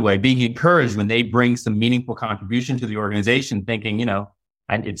positive way, being encouraged when they bring some meaningful contribution to the organization, thinking,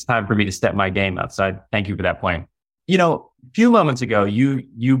 it's time for me to step my game up. So thank you for that point. A few moments ago,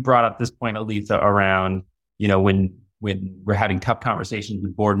 you brought up this point, Elisa, around, when we're having tough conversations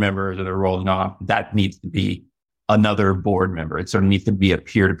with board members or they're rolling off, that needs to be another board member. It sort of needs to be a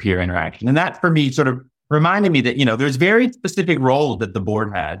peer-to-peer interaction. And that for me sort of reminded me that, there's very specific roles that the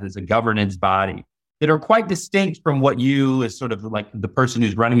board has as a governance body that are quite distinct from what you as sort of like the person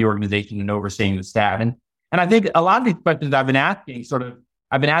who's running the organization and overseeing the staff. And I think a lot of these questions I've been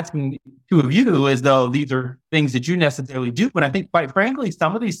asking two of you as though these are things that you necessarily do. But I think quite frankly,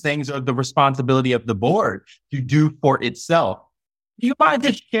 some of these things are the responsibility of the board to do for itself. Do you mind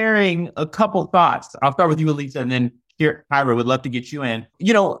just sharing a couple thoughts? I'll start with you, Elisa, and then here, Kyra, would love to get you in.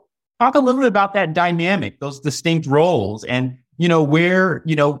 Talk a little bit about that dynamic, those distinct roles, and where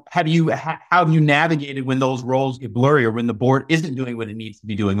how have you navigated when those roles get blurry, or when the board isn't doing what it needs to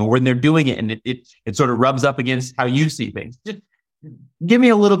be doing, or when they're doing it and it sort of rubs up against how you see things. Just give me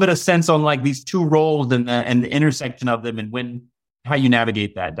a little bit of sense on like these two roles and the intersection of them, and how you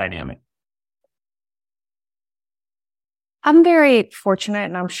navigate that dynamic. I'm very fortunate,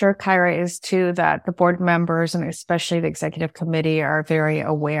 and I'm sure Kyra is too, that the board members and especially the executive committee are very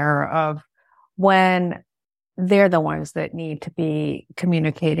aware of when they're the ones that need to be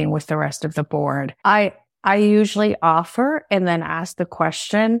communicating with the rest of the board. I usually offer and then ask the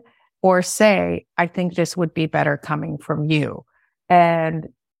question, or say, I think this would be better coming from you. And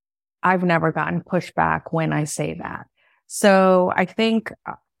I've never gotten pushback when I say that. So I think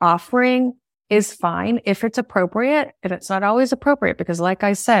offering is fine if it's appropriate, and it's not always appropriate because like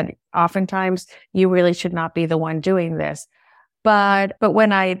I said, oftentimes you really should not be the one doing this. But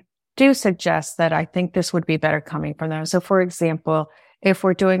when I do suggest that I think this would be better coming from them. So for example, if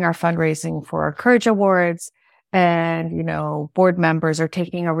we're doing our fundraising for our Courage Awards and, board members are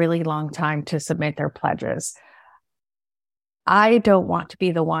taking a really long time to submit their pledges, I don't want to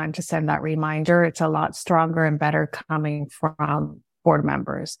be the one to send that reminder. It's a lot stronger and better coming from board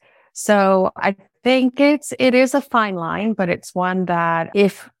members. So I think it is a fine line, but it's one that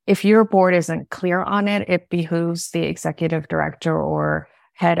if your board isn't clear on it, it behooves the executive director or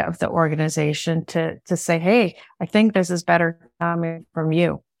head of the organization to say, hey, I think this is better coming from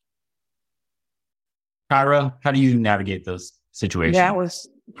you. Kyra, how do you navigate those situations? That was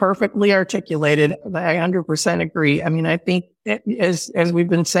perfectly articulated. I 100% agree. I mean, I think as we've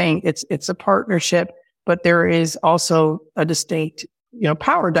been saying, it's a partnership, but there is also a distinct,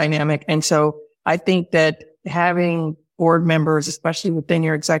 power dynamic. And so I think that having board members, especially within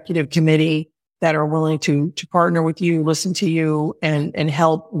your executive committee, that are willing to partner with you, listen to you, and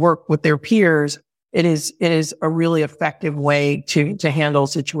help work with their peers, it is a really effective way to handle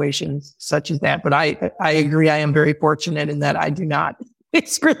situations such as that. But I agree. I am very fortunate in that I do not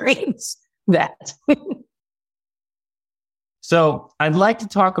experience that. So I'd like to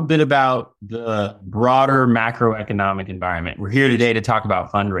talk a bit about the broader macroeconomic environment. We're here today to talk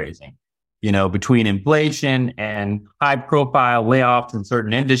about fundraising. Between inflation and high profile layoffs in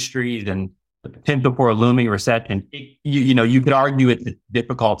certain industries and the potential for a looming recession, you could argue it's a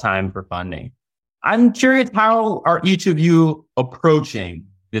difficult time for funding. I'm curious, how are each of you approaching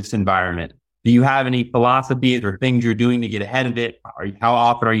this environment? Do you have any philosophies or things you're doing to get ahead of it? How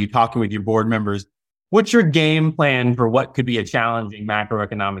often are you talking with your board members? What's your game plan for what could be a challenging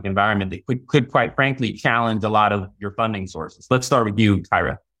macroeconomic environment that could quite frankly challenge a lot of your funding sources? Let's start with you,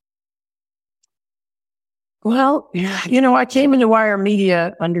 Kyra. Well, I came into wire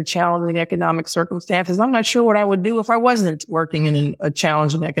media under challenging economic circumstances. I'm not sure what I would do if I wasn't working in a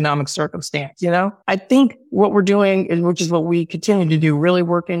challenging economic circumstance. I think what we're doing which is what we continue to do, really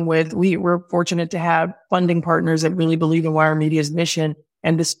working with, we're fortunate to have funding partners that really believe in wire media's mission.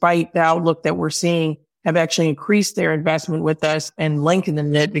 And despite the outlook that we're seeing, have actually increased their investment with us and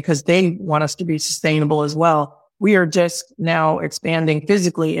lengthened it because they want us to be sustainable as well. We are just now expanding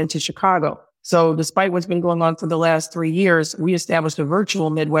physically into Chicago. So despite what's been going on for the last 3 years, we established a virtual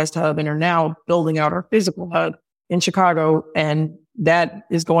Midwest hub and are now building out our physical hub in Chicago. And that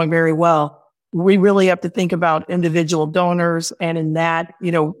is going very well. We really have to think about individual donors. And in that,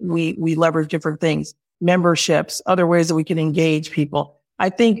 we leverage different things, memberships, other ways that we can engage people. I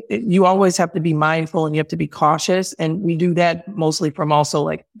think you always have to be mindful and you have to be cautious. And we do that mostly from also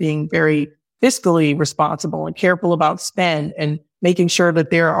like being very fiscally responsible and careful about spend and making sure that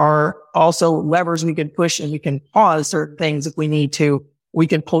there are also levers we can push and we can pause certain things if we need to. We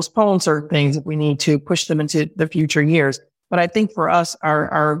can postpone certain things if we need to push them into the future years. But I think for us,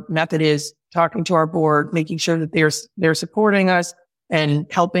 our method is talking to our board, making sure that they're supporting us and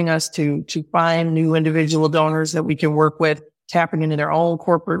helping us to find new individual donors that we can work with, tapping into their own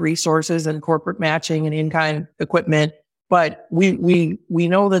corporate resources and corporate matching and in-kind equipment. But we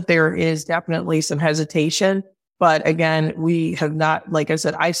know that there is definitely some hesitation. But again, we have not, like I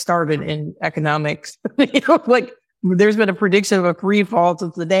said, I started in economics, there's been a prediction of a free fall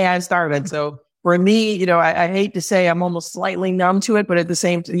since the day I started. So for me, I hate to say I'm almost slightly numb to it, but at the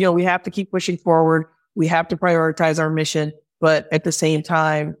same time, we have to keep pushing forward. We have to prioritize our mission. But at the same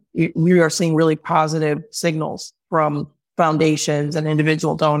time, we are seeing really positive signals from foundations and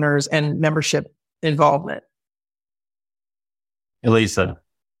individual donors and membership involvement. Elisa.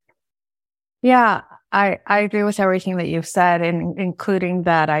 Yeah, I agree with everything that you've said, and including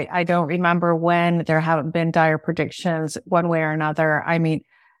that I don't remember when there haven't been dire predictions one way or another. I mean,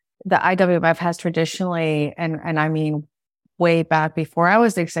 the IWMF has traditionally, and I mean, way back before I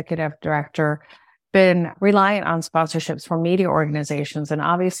was the executive director, been reliant on sponsorships for media organizations. And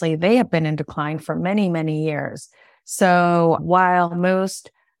obviously they have been in decline for many, many years. So while most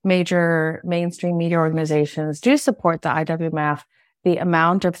major mainstream media organizations do support the IWMF, the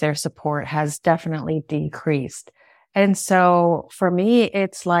amount of their support has definitely decreased. And so for me,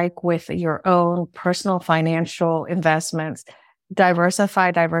 it's like with your own personal financial investments,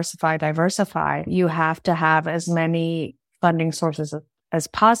 diversify. You have to have as many funding sources as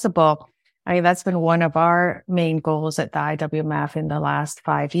possible. I mean, that's been one of our main goals at the IWMF in the last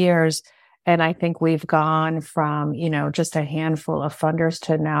 5 years. And I think we've gone from, just a handful of funders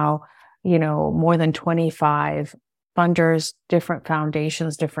to now, more than 25 funders, different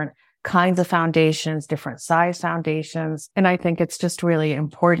foundations, different kinds of foundations, different size foundations. And I think it's just really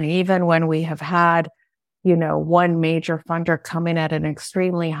important, even when we have had, one major funder come in at an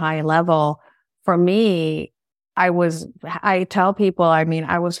extremely high level. For me, I tell people,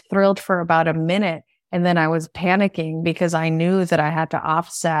 I was thrilled for about a minute, and then I was panicking because I knew that I had to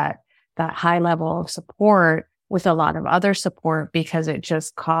offset that high level of support with a lot of other support because it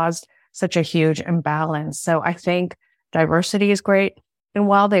just caused such a huge imbalance. So I think diversity is great. And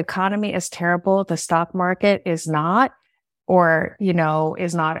while the economy is terrible, the stock market is not, or,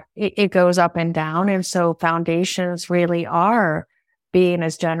 it goes up and down. And so foundations really are being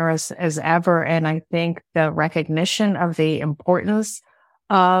as generous as ever. And I think the recognition of the importance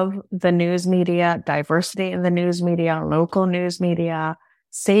of the news media, diversity in the news media, local news media,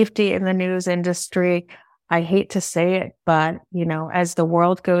 safety in the news industry. I hate to say it, but, as the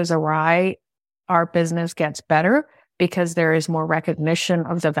world goes awry, our business gets better because there is more recognition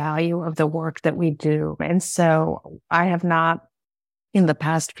of the value of the work that we do. And so I have not, in the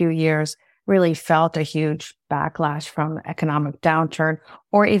past few years, really felt a huge backlash from economic downturn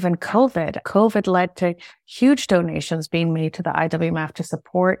or even COVID. COVID led to huge donations being made to the IWMF to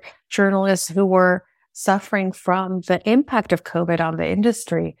support journalists who were suffering from the impact of COVID on the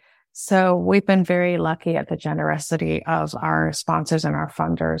industry. So we've been very lucky at the generosity of our sponsors and our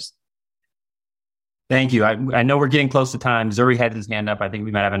funders. Thank you. I know we're getting close to time. Zuri had his hand up. I think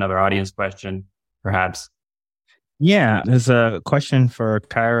we might have another audience question, perhaps. Yeah, there's a question for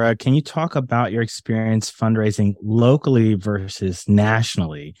Kyra. Can you talk about your experience fundraising locally versus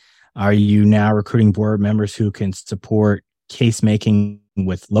nationally? Are you now recruiting board members who can support case making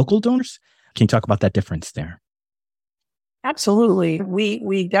with local donors? Can you talk about that difference there? Absolutely.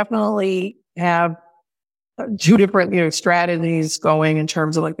 We definitely have two different, strategies going in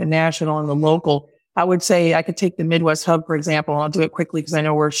terms of like the national and the local. I would say I could take the Midwest Hub, for example, and I'll do it quickly because I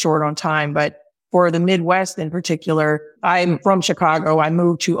know we're short on time. But for the Midwest in particular, I'm from Chicago. I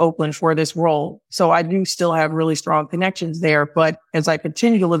moved to Oakland for this role. So I do still have really strong connections there. But as I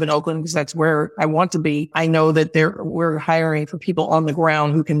continue to live in Oakland, because that's where I want to be, I know that we're hiring for people on the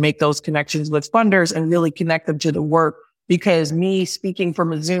ground who can make those connections with funders and really connect them to the work. Because me speaking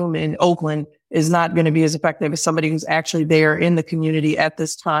from a Zoom in Oakland is not going to be as effective as somebody who's actually there in the community at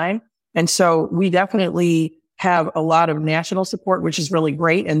this time. And so we definitely have a lot of national support, which is really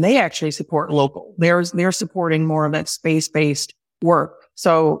great. And they actually support local. They're supporting more of that space-based work.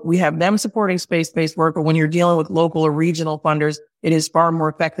 So we have them supporting space-based work. But when you're dealing with local or regional funders, it is far more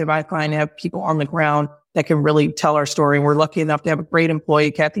effective, I find, to have people on the ground that can really tell our story. And we're lucky enough to have a great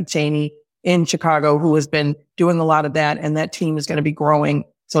employee, Kathy Cheney, in Chicago, who has been doing a lot of that. And that team is going to be growing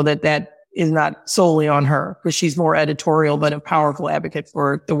so that is not solely on her, because she's more editorial, but a powerful advocate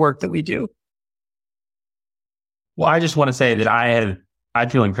for the work that we do. Well, I just want to say that I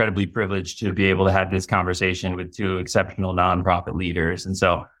feel incredibly privileged to be able to have this conversation with two exceptional nonprofit leaders. And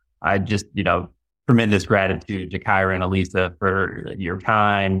so I just, tremendous gratitude to Kyra and Elisa for your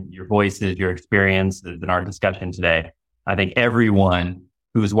time, your voices, your experiences in our discussion today. I think everyone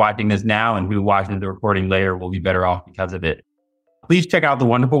who's watching this now and who watches the recording later will be better off because of it. Please check out the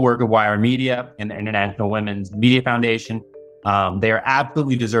wonderful work of Wire Media and the International Women's Media Foundation. They are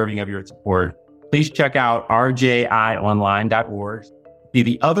absolutely deserving of your support. Please check out rjionline.org. See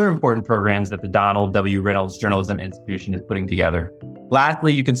the other important programs that the Donald W. Reynolds Journalism Institution is putting together.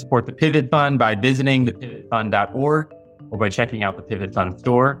 Lastly, you can support the Pivot Fund by visiting thepivotfund.org or by checking out the Pivot Fund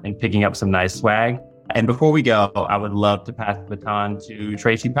store and picking up some nice swag. And before we go, I would love to pass the baton to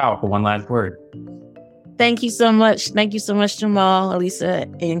Tracy Powell for one last word. Thank you so much. Thank you so much, Jamal, Elisa,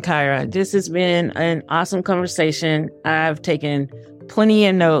 and Kyra. This has been an awesome conversation. I've taken plenty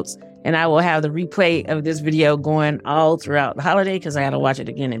of notes, and I will have the replay of this video going all throughout the holiday because I got to watch it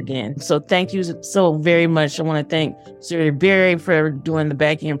again and again. So thank you so very much. I want to thank Zuri Berry for doing the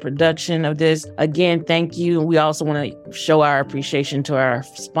back-end production of this. Again, thank you. We also want to show our appreciation to our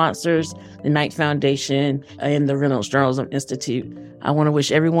sponsors, the Knight Foundation and the Reynolds Journalism Institute. I want to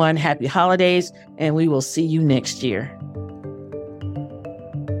wish everyone happy holidays, and we will see you next year.